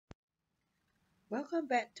Welcome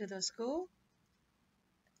back to the school.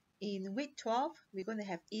 In week 12, we're going to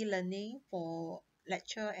have e-learning for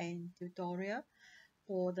lecture and tutorial.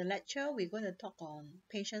 For the lecture, we're going to talk on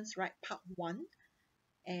patient's right part 1,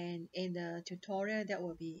 and in the tutorial, that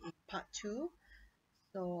will be in part 2.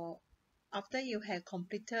 So after you have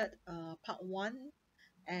completed part 1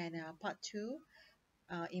 and part 2,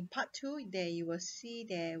 in part 2, there you will see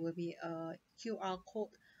there will be a QR code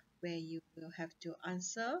where you will have to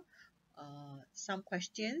answer some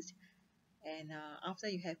questions. And after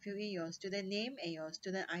you have filled in your student name and your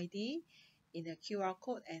student ID in the QR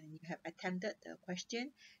code and you have attempted the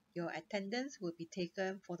question, your attendance will be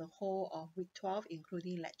taken for the whole of week 12,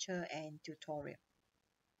 including lecture and tutorial.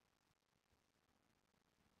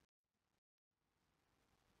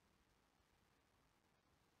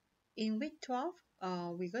 In week 12,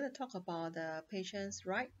 we're going to talk about the patient's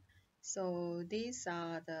right. So these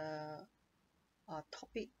are the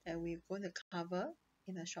topic that we're going to cover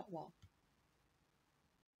in a short while.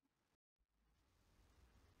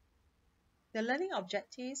 The learning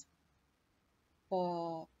objectives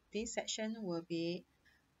for this section will be,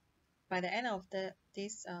 by the end of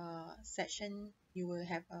this section, you will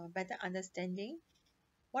have a better understanding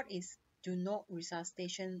what is do not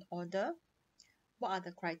resuscitation order, what are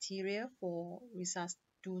the criteria for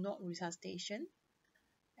do not resuscitation,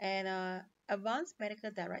 and advanced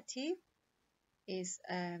medical directive is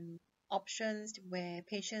options where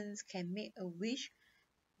patients can make a wish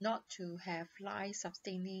not to have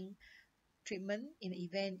life-sustaining treatment in the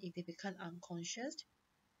event if they become unconscious.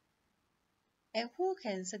 And who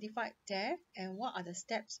can certify death, and what are the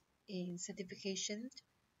steps in certification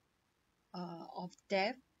of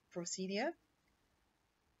death procedure.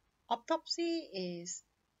 Autopsy is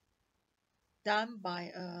done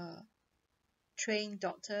by a trained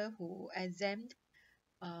doctor who examined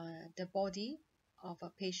the body of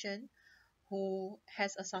a patient who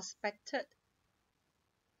has a suspected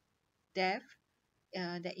death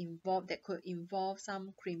that could involve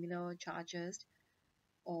some criminal charges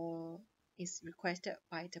or is requested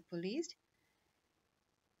by the police.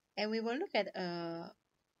 And we will look at a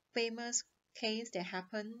famous case that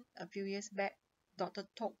happened a few years back, Dr.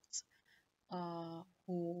 Tokes,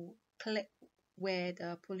 who where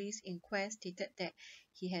the police inquest stated that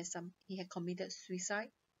he had committed suicide,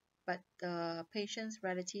 but the patient's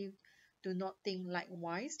relative do not think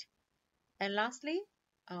likewise. And lastly,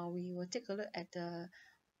 we will take a look at the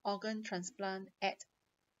Organ Transplant Act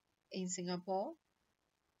in Singapore,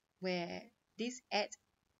 where this act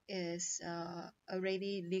is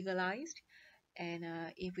already legalized, and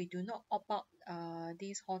if we do not opt out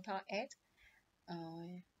this HOTA Act,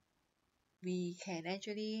 we can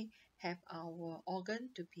actually have our organ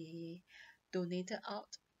to be donated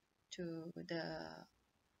out to the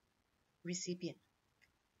recipient.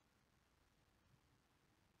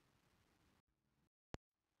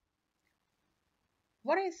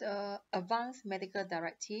 What is a advanced medical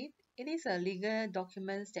directive? It is a legal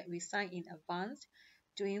document that we sign in advance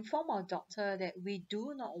to inform our doctor that we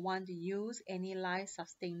do not want to use any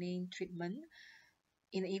life-sustaining treatment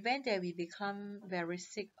in the event that we become very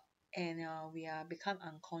sick and we are become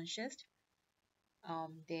unconscious.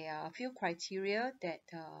 There are a few criteria that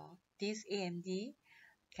this AMD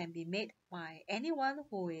can be made by anyone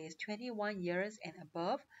who is 21 years and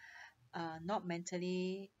above, not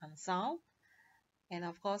mentally unsound. And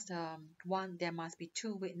of course, there must be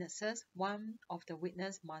 2 witnesses. One of the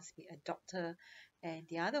witness must be a doctor, and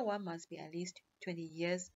the other one must be at least 20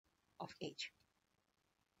 years of age.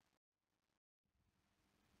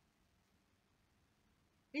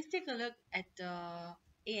 Let's take a look at the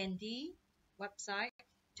AND website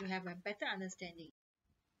to have a better understanding.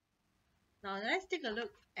 Now let's take a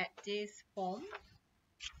look at this form.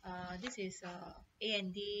 This is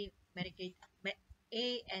AND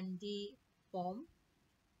AND form.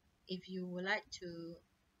 If you would like to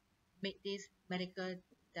make this medical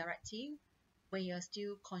directive when you're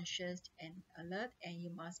still conscious and alert, and you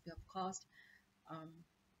must be of course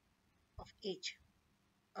of age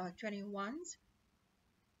 21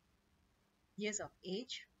 years of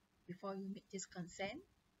age before you make this consent.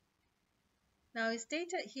 Now it's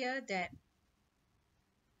stated here that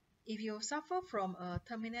if you suffer from a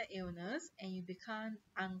terminal illness and you become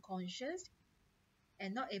unconscious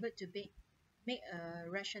and not able to make a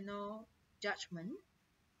rational judgment,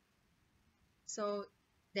 so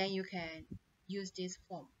then you can use this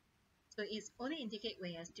form. So it's only indicate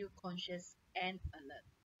when you're still conscious and alert.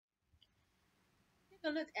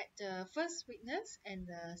 Take a look at the first witness and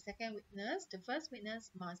the second witness. The first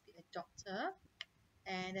witness must be a doctor,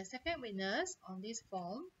 and the second witness on this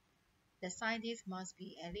form, the scientist must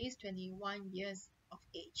be at least 21 years of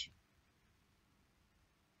age.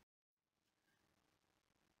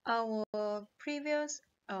 Our previous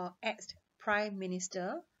ex-Prime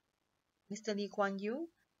Minister, Mr. Lee Kuan Yew,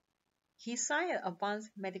 he signed an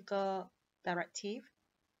advanced medical directive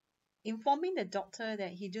informing the doctor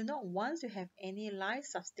that he do not want to have any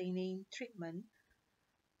life-sustaining treatment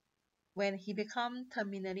when he becomes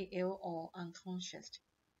terminally ill or unconscious.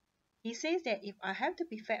 He says that if I have to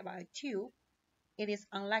be fed by a tube, it is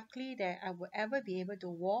unlikely that I will ever be able to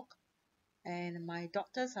walk, and my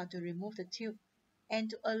doctors are to remove the tube and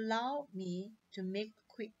to allow me to make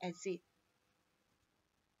a quick exit.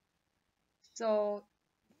 So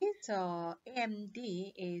this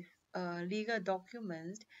AMD is a legal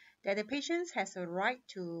document that the patient has a right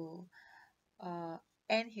to uh,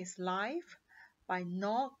 end his life by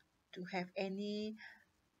not to have any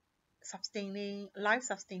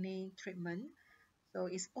life-sustaining treatment. So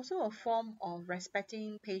it's also a form of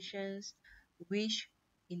respecting patients' wish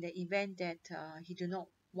in the event that he do not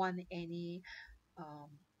want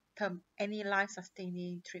um, any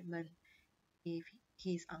life-sustaining treatment if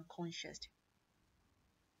he is unconscious.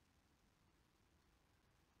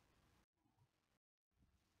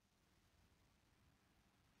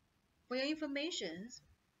 For your information,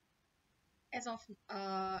 as of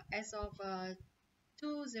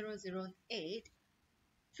 2008,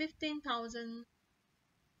 15,000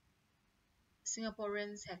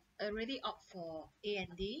 Singaporeans have already opted for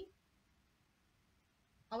A&D.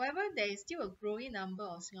 However, there is still a growing number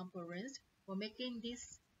of Singaporeans who are making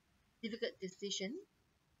this difficult decision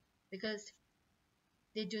because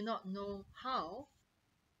they do not know how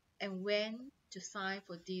and when to sign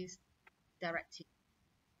for this directive.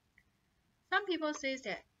 Some people say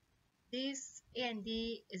that this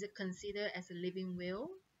A&D is considered as a living will.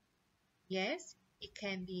 Yes, it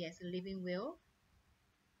can be as a living will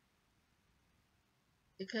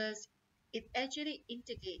because it actually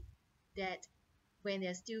indicates that when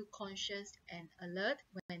they're still conscious and alert,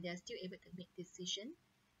 when they're still able to make decisions,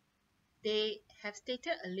 they have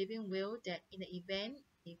stated a living will that in the event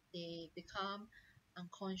if they become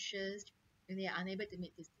unconscious and they are unable to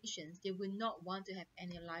make decisions, they will not want to have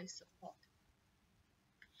any life support.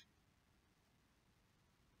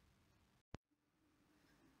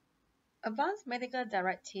 Advanced medical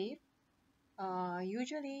directive,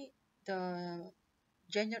 usually the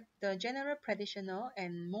the general practitioner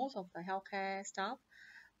and most of the healthcare staff,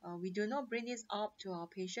 we do not bring this up to our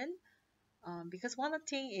patient because one of the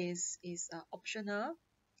thing is optional,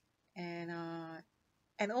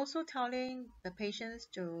 and also telling the patients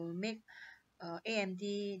to make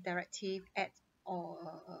AMD directive at or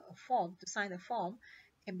a form to sign a form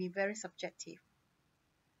can be very subjective.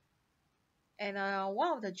 And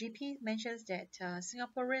one of the GP mentions that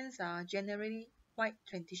Singaporeans are generally quite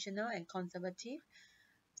traditional and conservative.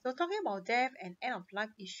 So talking about death and end of life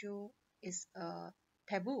issue is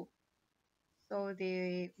taboo. So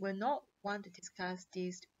they will not want to discuss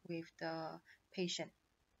this with the patient.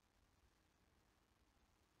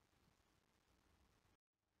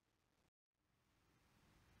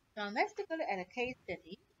 Now let's take a look at a case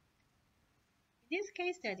study. In this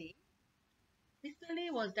case study, Mr. Lee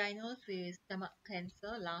was diagnosed with stomach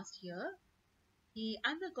cancer last year. He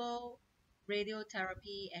undergo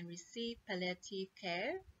radiotherapy and received palliative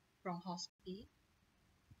care from hospice.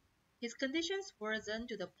 His conditions worsened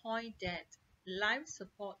to the point that life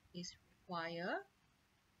support is required,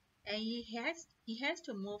 and he has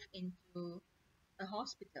to move into a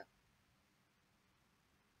hospital.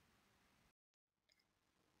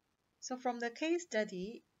 So from the case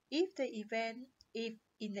study, if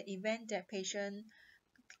in the event that patient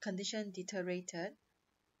condition deteriorated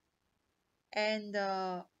and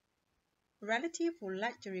the relative would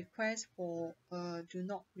like to request for do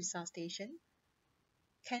not resuscitation,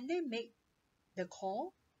 can they make the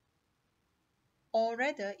call? Or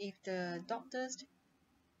rather, if the doctors,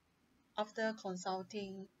 after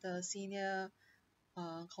consulting the senior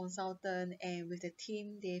consultant and with the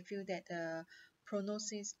team, they feel that the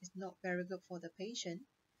prognosis is not very good for the patient,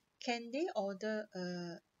 can they order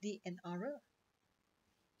a DNR?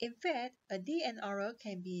 In fact, a DNR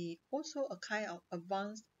can be also a kind of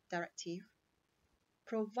advanced directive,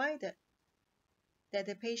 provided that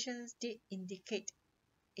the patients did indicate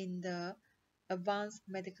in the Advanced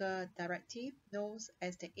Medical Directive, known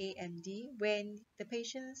as the AMD, when the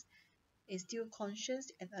patient is still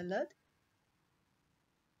conscious and alert.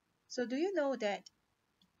 So do you know that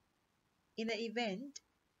in the event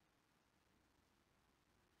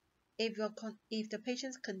if the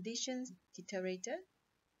patient's conditions deteriorated,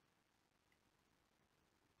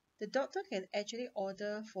 the doctor can actually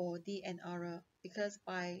order for DNR because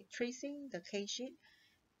by tracing the case sheet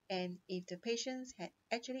and if the patient had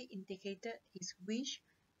actually indicated his wish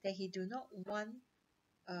that he do not want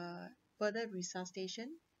further resuscitation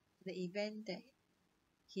in the event that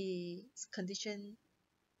his condition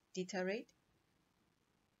deteriorate.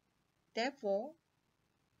 Therefore,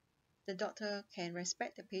 the doctor can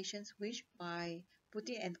respect the patient's wish by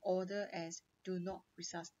putting an order as do not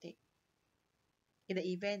resuscitate in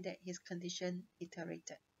the event that his condition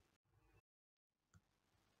deteriorated.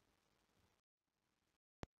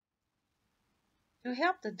 To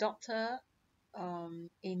help the doctor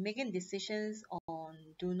in making decisions on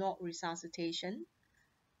do not resuscitation,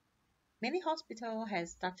 many hospitals have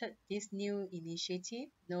started this new initiative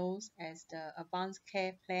known as the Advanced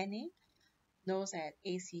Care Planning, known as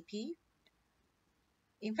ACP.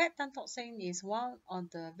 In fact, Tan Tock Seng is one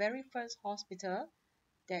of the very first hospital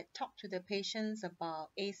that talk to the patients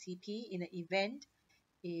about ACP in the event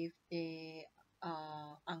if they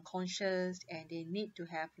are unconscious and they need to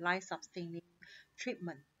have life-sustaining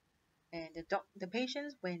treatment. And the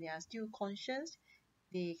patients, when they are still conscious,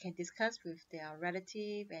 they can discuss with their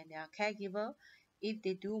relative and their caregiver if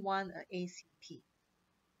they do want a ACP.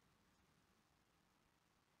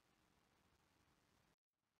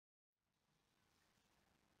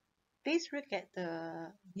 Please look at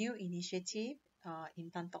the new initiative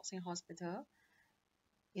in Tan Tock Seng Hospital.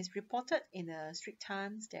 It's reported in the Straits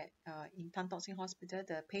Times that in Tan Tock Seng Hospital,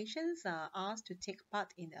 the patients are asked to take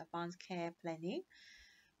part in advanced care planning,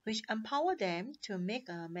 which empower them to make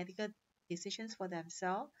medical decisions for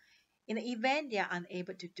themselves in the event they are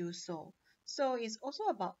unable to do so. So it's also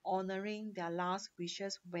about honoring their last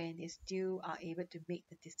wishes when they still are able to make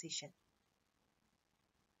the decision.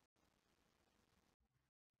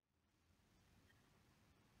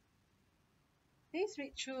 Please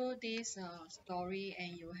read through this story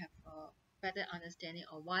and you have a better understanding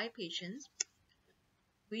of why patients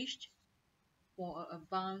wished for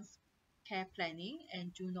advanced care planning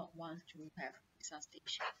and do not want to have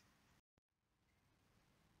resuscitation.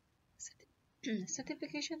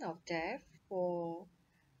 Certification of death. For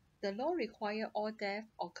the law require all death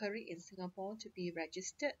occurring in Singapore to be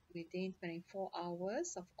registered within 24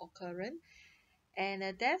 hours of occurrence, and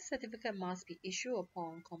a death certificate must be issued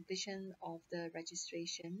upon completion of the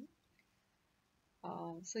registration.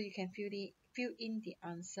 So you can fill in the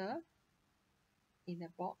answer in the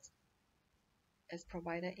box as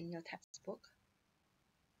provided in your textbook.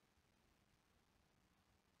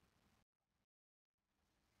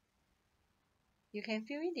 You can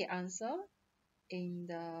fill in the answer in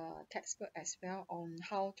the textbook as well on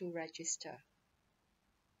how to register.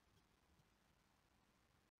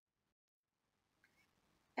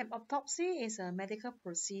 An autopsy is a medical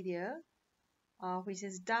procedure which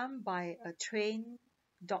is done by a trained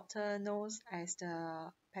doctor known as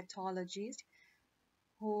the pathologist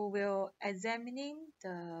who will examining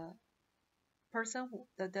the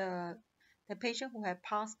patient who have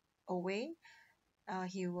passed away.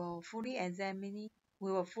 He will fully examine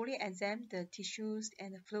we will fully examine the tissues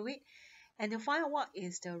and the fluid and to find out what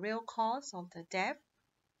is the real cause of the death.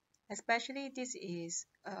 Especially this is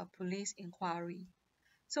a police inquiry.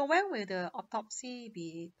 So when will the autopsy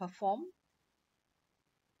be performed?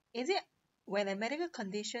 Is it when a medical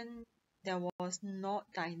condition that was not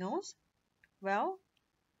diagnosed? Well,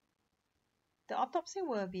 the autopsy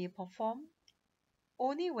will be performed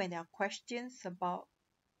only when there are questions about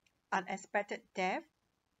unexpected death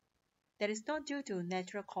that is not due to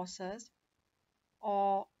natural causes,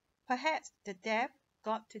 or perhaps the death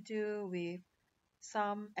got to do with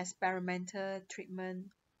some experimental treatment,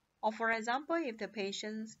 or for example, if the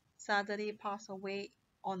patient suddenly pass away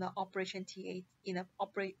on an operating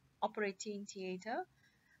theater,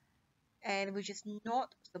 and which is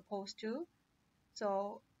not supposed to.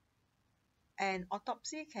 So an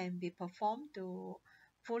autopsy can be performed to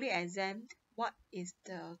fully examine what is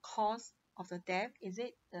the cause of the death. Is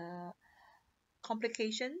it the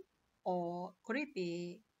complication or could it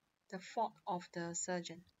be the fault of the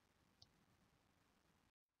surgeon?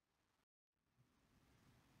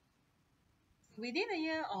 Within the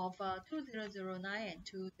year of 2009 and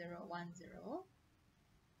 2010,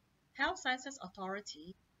 Health Sciences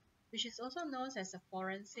Authority, which is also known as the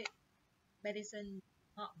Forensic Medicine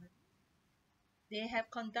Department, they have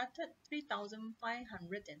conducted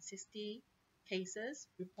 3,560 cases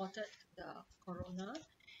reported to the coroner,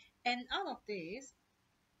 and out of this,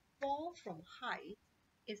 fall from height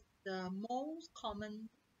is the most common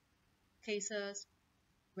cases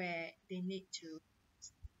where they need to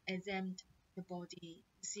examine the body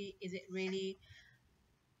to see is it really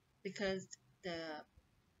because the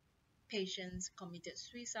patients committed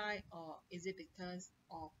suicide or is it because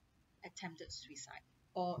of attempted suicide,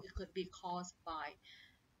 or it could be caused by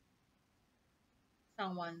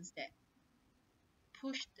someone that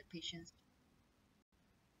pushed the patients.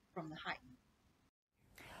 from the height.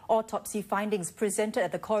 Autopsy findings presented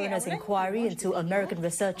at the coroner's inquiry into American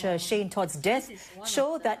researcher Shane Todd's death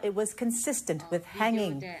show that it was consistent with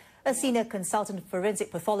hanging. A senior consultant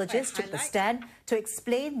forensic pathologist took the stand to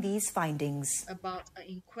explain these findings. About an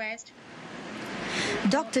inquest.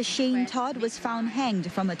 Dr. Shane Todd was found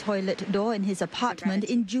hanged from a toilet door in his apartment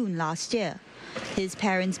in June last year. His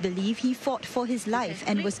parents believe he fought for his life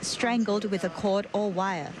and was strangled with a cord or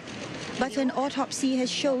wire. But an autopsy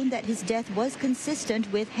has shown that his death was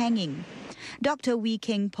consistent with hanging. Dr. Wee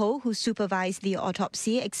Keng Po, who supervised the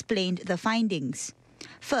autopsy, explained the findings.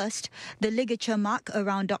 First, the ligature mark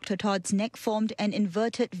around Dr. Todd's neck formed an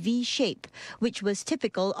inverted V shape, which was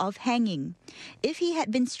typical of hanging. If he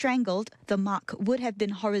had been strangled, the mark would have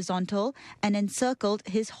been horizontal and encircled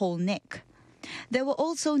his whole neck. There were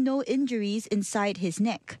also no injuries inside his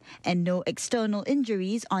neck and no external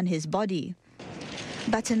injuries on his body.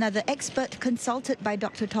 But another expert consulted by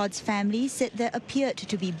Dr. Todd's family said there appeared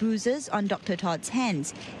to be bruises on Dr. Todd's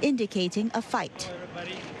hands, indicating a fight.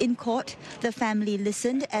 In court, the family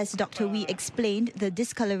listened as Dr. Wee explained the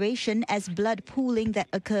discoloration as blood pooling that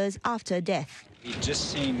occurs after death. We just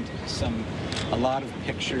seen a lot of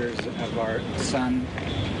pictures of our son,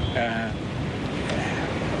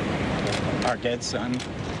 our dead son,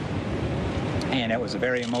 and it was a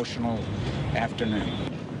very emotional afternoon.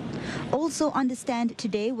 Also on the stand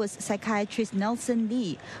today was psychiatrist Nelson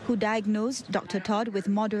Lee, who diagnosed Dr. Todd with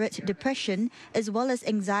moderate depression as well as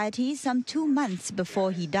anxiety some 2 months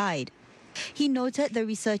before he died. He noted the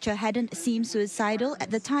researcher hadn't seemed suicidal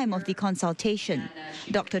at the time of the consultation.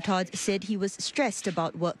 Dr. Todd said he was stressed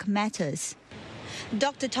about work matters.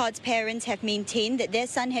 Dr. Todd's parents have maintained that their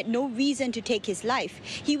son had no reason to take his life.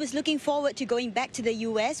 He was looking forward to going back to the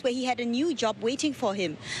US where he had a new job waiting for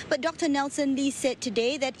him. But Dr. Nelson Lee said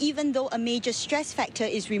today that even though a major stress factor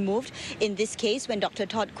is removed, in this case when Dr.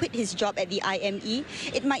 Todd quit his job at the IME,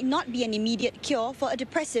 it might not be an immediate cure for a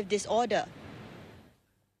depressive disorder.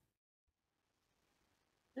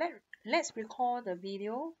 Let's recall the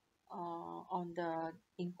video on the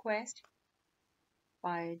inquest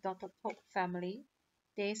by Dr. Todd's family.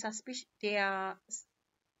 They suspect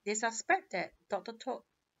that Dr. Todd's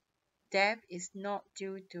death is not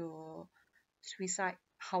due to suicide.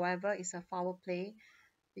 However, it's a foul play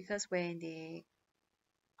because when they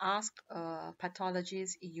asked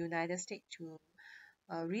pathologists in United States to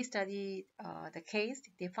restudy the case,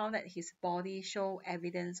 they found that his body showed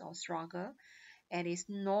evidence of struggle and is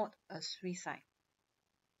not a suicide.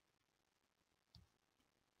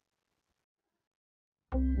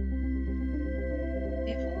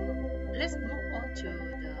 Let's move on to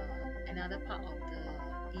another part of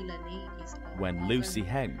the e-learning. When Lucy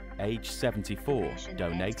Heng, age 74,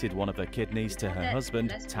 donated one of her kidneys to her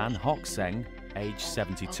husband Tan Hock Seng, age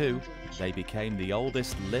 72, they became the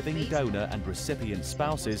oldest living donor and recipient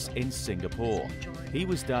spouses in Singapore. He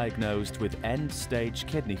was diagnosed with end-stage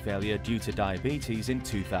kidney failure due to diabetes in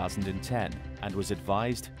 2010 and was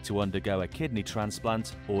advised to undergo a kidney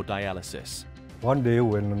transplant or dialysis. One day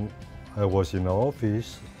when I was in the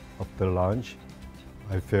office, after lunch,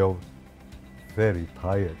 I felt very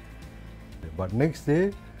tired. But next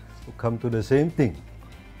day, come to the same thing.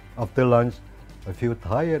 After lunch, I feel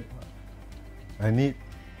tired. I need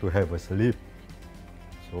to have a sleep.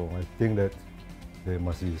 So I think that there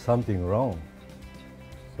must be something wrong.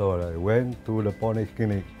 So I went to the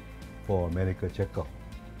polyclinic for a medical checkup.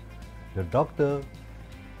 The doctor,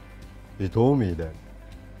 he told me that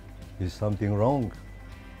there's something wrong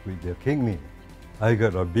with the kidney. I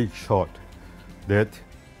got a big shock that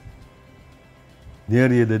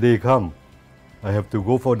nearly the day come, I have to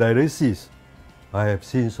go for dialysis. I have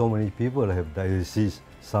seen so many people have dialysis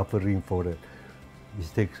suffering for that. It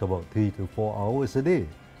takes about 3 to 4 hours a day.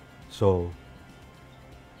 So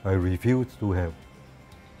I refused to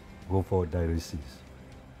go for dialysis.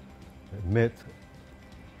 I met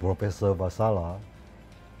Professor Vasala.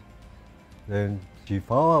 Then she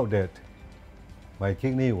found out that my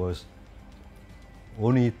kidney was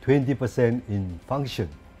only 20% in function.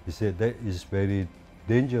 He said that is very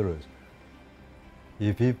dangerous.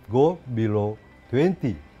 If it go below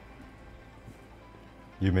 20,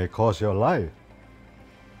 you may cost your life.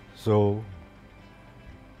 So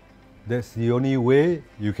that's the only way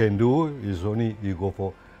you can do is only you go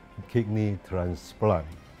for kidney transplant.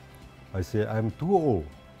 I said, I'm too old.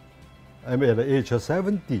 I'm at the age of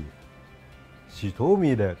 70. She told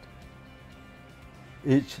me that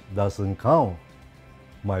age doesn't count.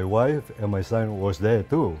 My wife and my son was there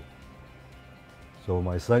too. So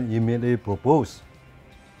my son immediately proposed,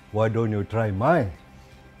 why don't you try mine?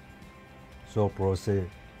 So Pro said,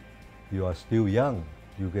 you are still young.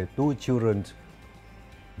 You get 2 children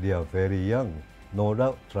They are very young. No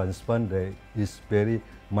doubt transplant there is very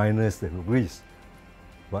minor risk,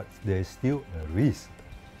 but there's still a risk.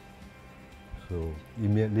 So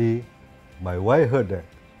immediately my wife heard that.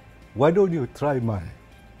 Why don't you try mine?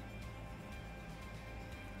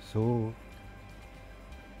 So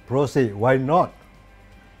proceed, why not?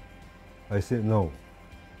 I said no.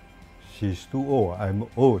 She's too old, I'm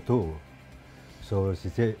old too. So she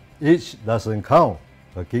said, age doesn't count.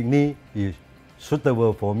 Her kidney is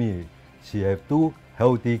suitable for me. She have two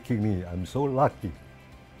healthy kidneys. I'm so lucky.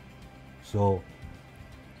 So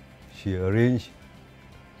she arranged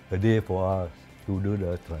a day for us to do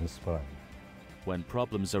the transplant. When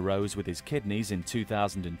problems arose with his kidneys in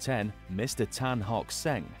 2010, Mr. Tan Hock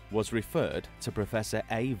Seng was referred to Professor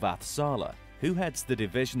A. Vathsala, who heads the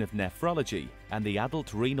Division of Nephrology and the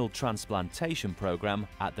Adult Renal Transplantation Program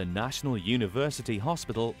at the National University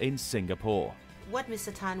Hospital in Singapore. What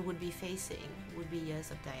Mr. Tan would be facing would be years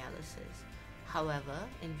of dialysis. However,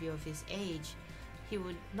 in view of his age, he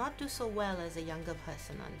would not do so well as a younger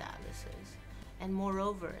person on dialysis. And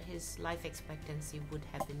moreover, his life expectancy would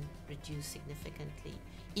have been reduced significantly,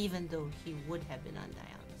 even though he would have been on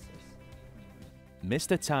dialysis.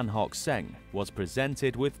 Mr. Tan Hock Seng was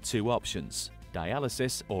presented with two options,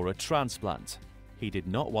 dialysis or a transplant. He did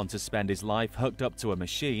not want to spend his life hooked up to a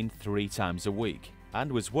machine 3 times a week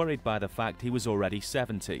and was worried by the fact he was already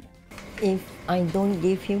 70. If I don't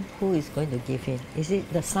give him, who is going to give him? Is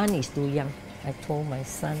it the son is too young? I told my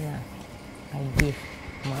son, I give.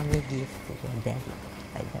 Mommy give to your daddy,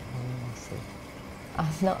 like that only I say.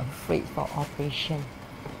 I'm not afraid for operation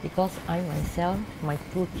because I myself, my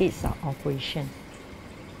 2 kids are operation.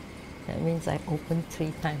 That means I opened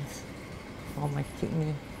 3 times for my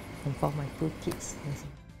kidney and for my 2 kids.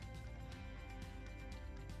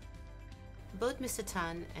 Both Mr.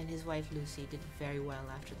 Tan and his wife Lucy did very well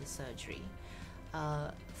after the surgery.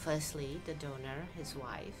 Firstly, the donor, his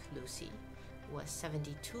wife, Lucy, was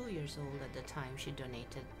 72 years old at the time she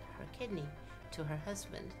donated her kidney to her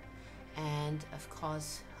husband. And of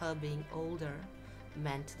course, her being older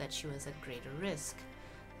meant that she was at greater risk.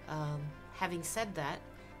 Having said that,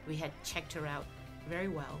 we had checked her out very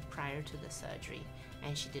well prior to the surgery,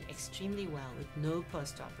 and she did extremely well with no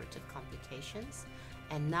post-operative complications.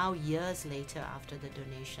 And now, years later after the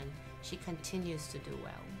donation, she continues to do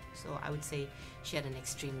well. So I would say she had an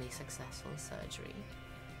extremely successful surgery.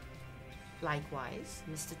 Likewise,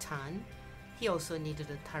 Mr. Tan, he also needed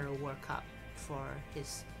a thorough workup for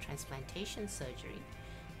his transplantation surgery.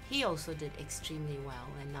 He also did extremely well,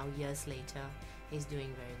 and now years later, he's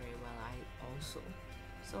doing very, very well also.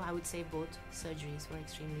 So I would say both surgeries were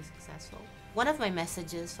extremely successful. One of my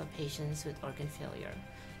messages for patients with organ failure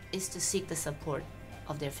is to seek the support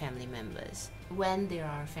of their family members. When there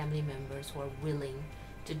are family members who are willing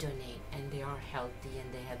to donate and they are healthy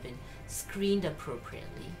and they have been screened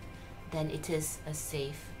appropriately, then it is a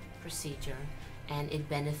safe procedure and it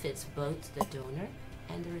benefits both the donor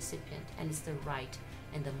and the recipient, and it's the right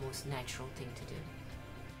and the most natural thing to do.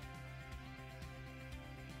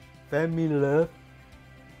 Family love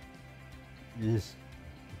is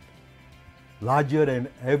larger than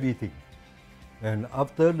everything. And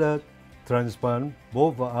after the transplant,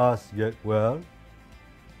 both of us get well,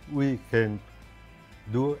 we can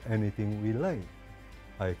do anything we like.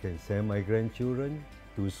 I can send my grandchildren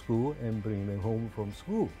to school and bring them home from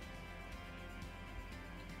school.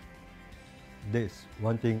 That's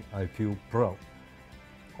one thing I feel proud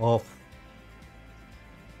of.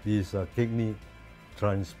 This kidney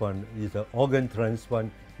transplant is an organ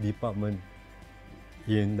transplant department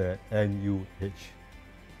in the NUH.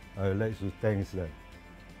 I would like to thank them.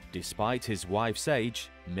 Despite his wife's age,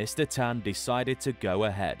 Mr. Tan decided to go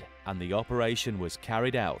ahead, and the operation was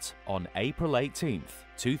carried out on April 18th,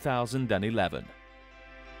 2011.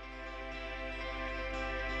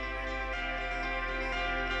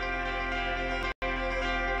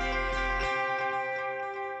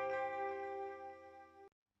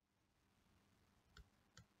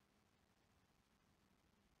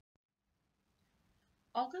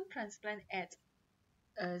 Organ Transplant Act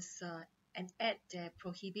is an act that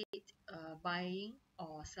prohibits buying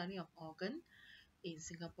or selling of organ in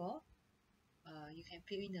Singapore. You can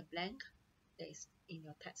fill in the blank that is in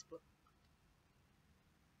your textbook.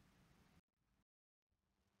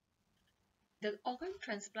 The Organ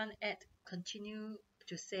Transplant Act continue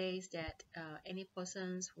to say that any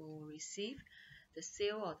persons who receive the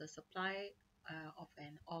sale or the supply of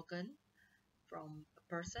an organ from a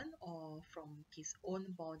person or from his own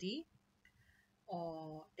body,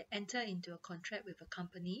 or they enter into a contract with a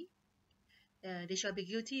company, they shall be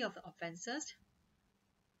guilty of the offences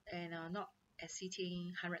and are not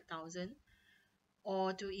exceeding 100,000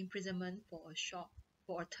 or to imprisonment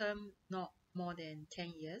for a term not more than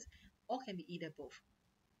 10 years, or can be either both.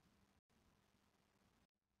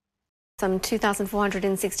 Some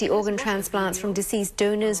 2,460 organ transplants from deceased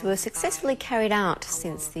donors were successfully carried out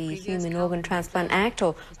since the Human Organ Transplant Act,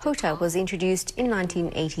 or HOTA, was introduced in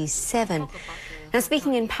 1987. Now,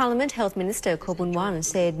 speaking in Parliament, Health Minister Koh Boon Wan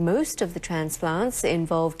said most of the transplants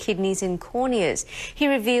involve kidneys and corneas. He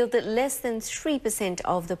revealed that less than 3%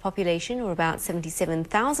 of the population, or about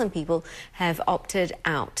 77,000 people, have opted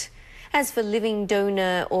out. As for living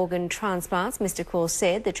donor organ transplants, Mr. Kaur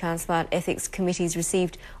said the Transplant Ethics Committees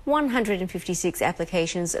received 156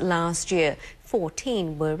 applications last year.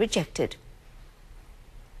 14 were rejected.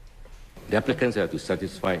 The applicants have to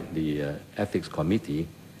satisfy the Ethics Committee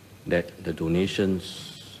that the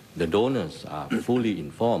donors are fully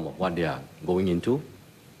informed of what they are going into,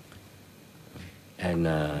 and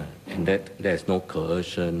that there's no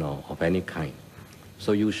coercion or of any kind.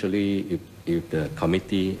 So usually if the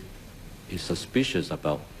committee is suspicious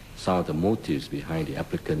about some of the motives behind the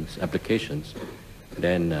applications,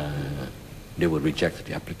 then they will reject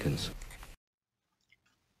the applicants.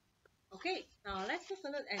 Okay, now let's take a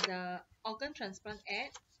look at the Organ Transplant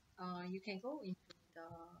Act. You can go into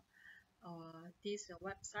this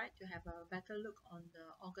website to have a better look on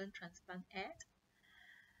the Organ Transplant Act.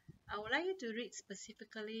 I would like you to read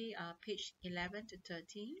specifically page 11 to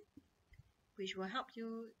 13, which will help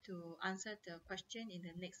you to answer the question in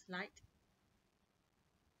the next slide.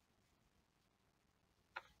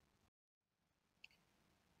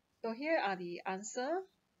 So here are the answer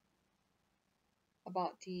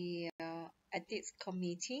about the Ethics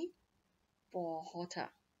Committee for HOTA.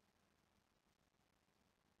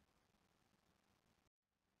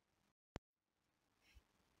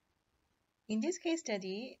 In this case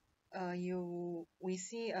study, we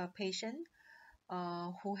see a patient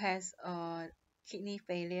who has kidney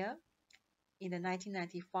failure in the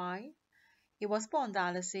 1995. He was put on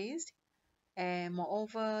dialysis, and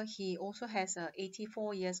moreover, he also has a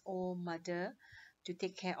 84 years old mother to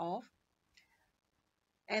take care of.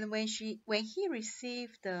 And when he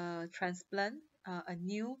received the transplant, a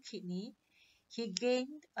new kidney, he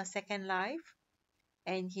gained a second life,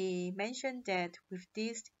 and he mentioned that with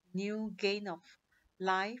this new gain of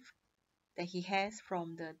life that he has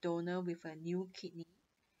from the donor with a new kidney,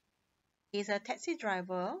 he's a taxi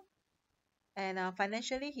driver, and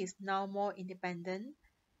financially he's now more independent,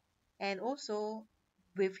 and also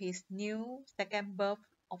with his new second birth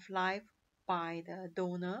of life by the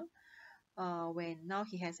donor, when now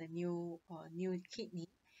he has a new kidney,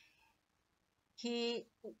 he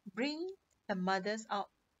bring the mothers out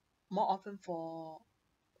more often for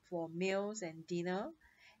meals and dinner,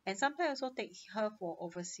 and sometimes also take her for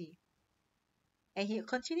overseas. And he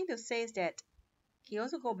continued to say that he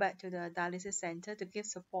also go back to the dialysis center to give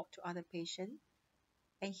support to other patients,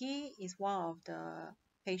 and he is one of the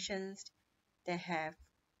patients that have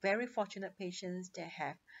very fortunate patients that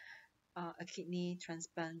have a kidney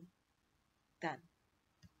transplant done.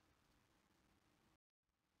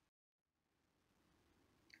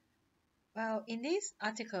 Well, in this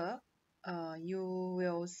article, you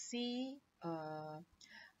will see an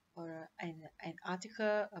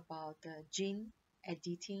article about the gene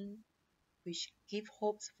editing, which give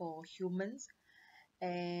hopes for humans,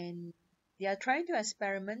 and they are trying to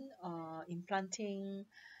experiment implanting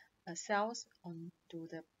cells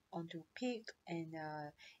onto pig, and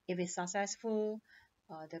if it's successful,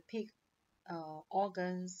 the pig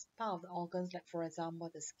organs, part of the organs, like for example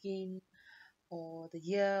the skin or the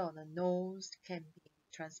ear or the nose, can be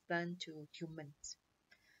transplanted to humans.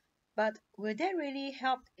 But will that really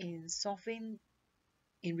help in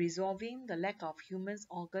resolving the lack of humans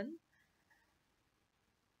organ?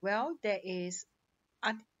 Well, there is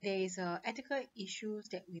ethical issues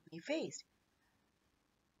that we may face.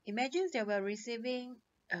 Imagine that we're receiving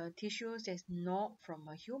tissues that's not from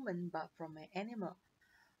a human but from an animal.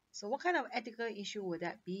 So what kind of ethical issue would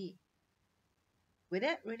that be? Will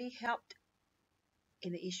that really help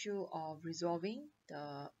in the issue of resolving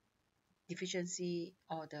the deficiency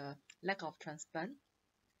or the lack of transplant?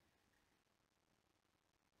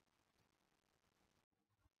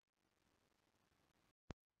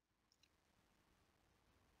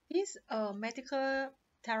 This Medical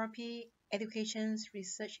Therapy Education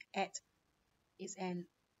Research Act is an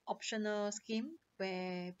optional scheme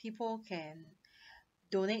where people can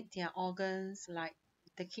donate their organs like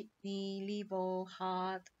the kidney, liver,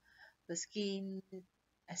 heart, the skin,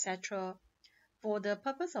 etc., for the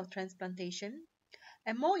purpose of transplantation,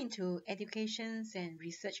 and more into educations and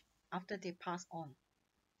research after they pass on.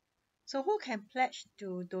 So who can pledge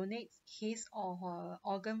to donate his or her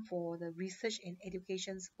organ for the research and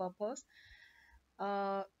education's purpose?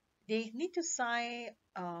 They need to sign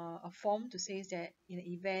a form to say that in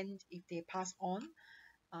the event if they pass on,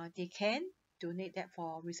 they can donate that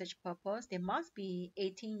for research purpose. They must be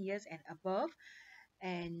 18 years and above,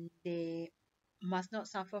 and they must not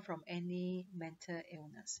suffer from any mental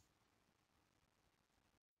illness.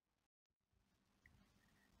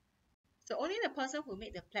 So only the person who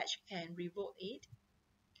made the pledge can revoke it.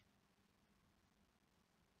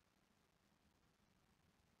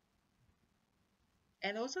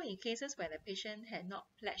 And also in cases where the patient had not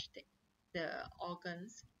pledged the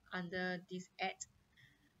organs under this act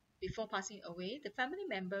before passing away, the family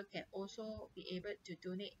member can also be able to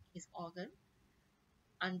donate his organ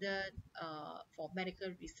under for medical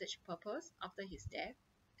research purpose after his death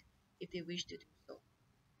if they wish to do so.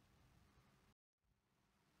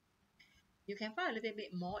 You can find a little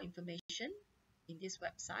bit more information in this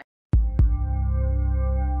website.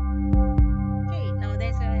 Okay, now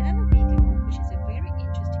there's another video which is a very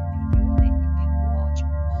interesting video that you can watch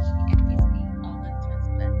on the ethics in organ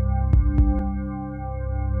transplant.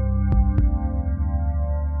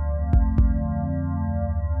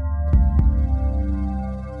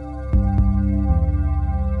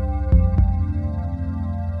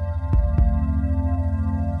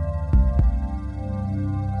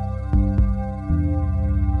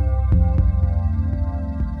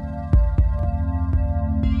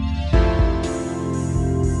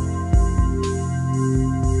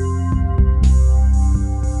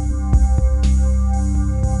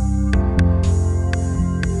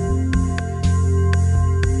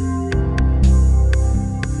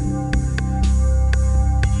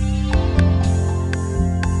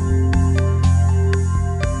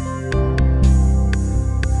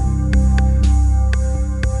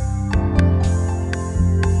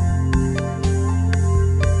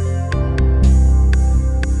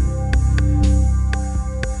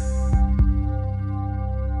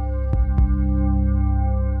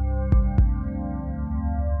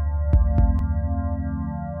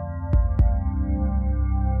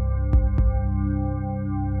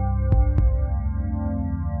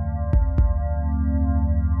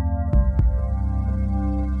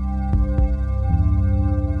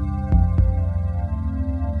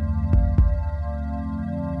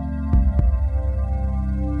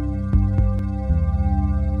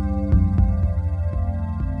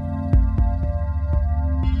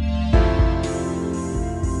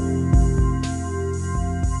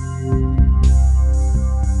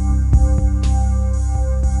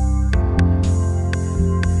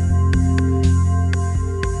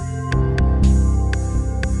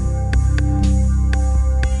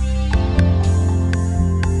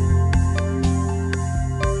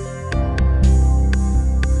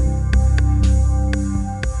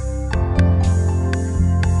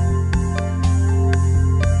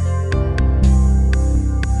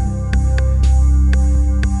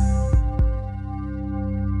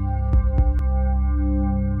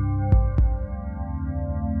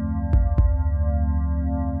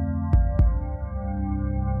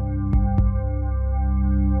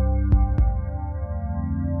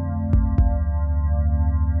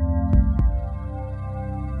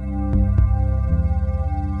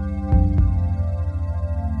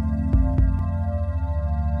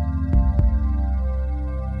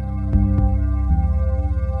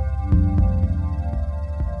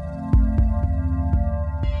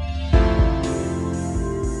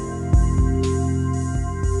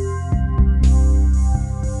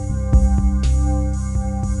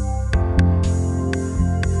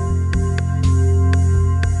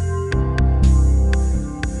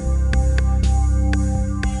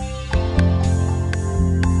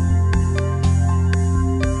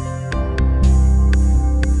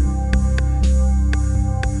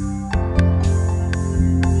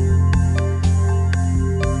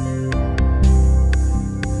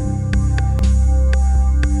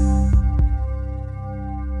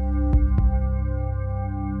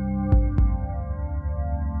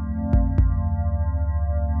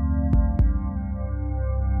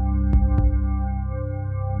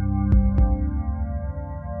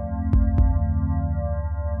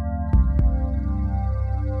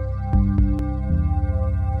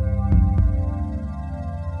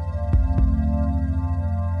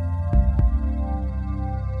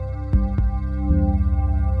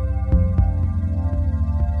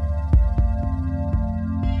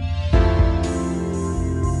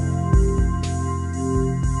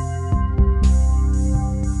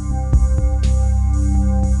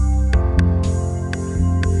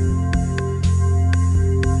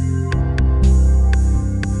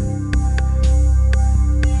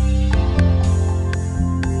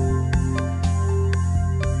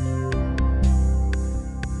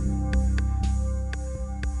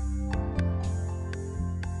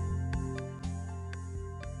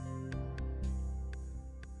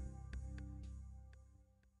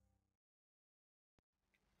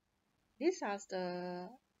 these are the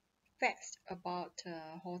facts about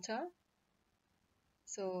hotel.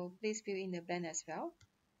 So please fill in the blank as well.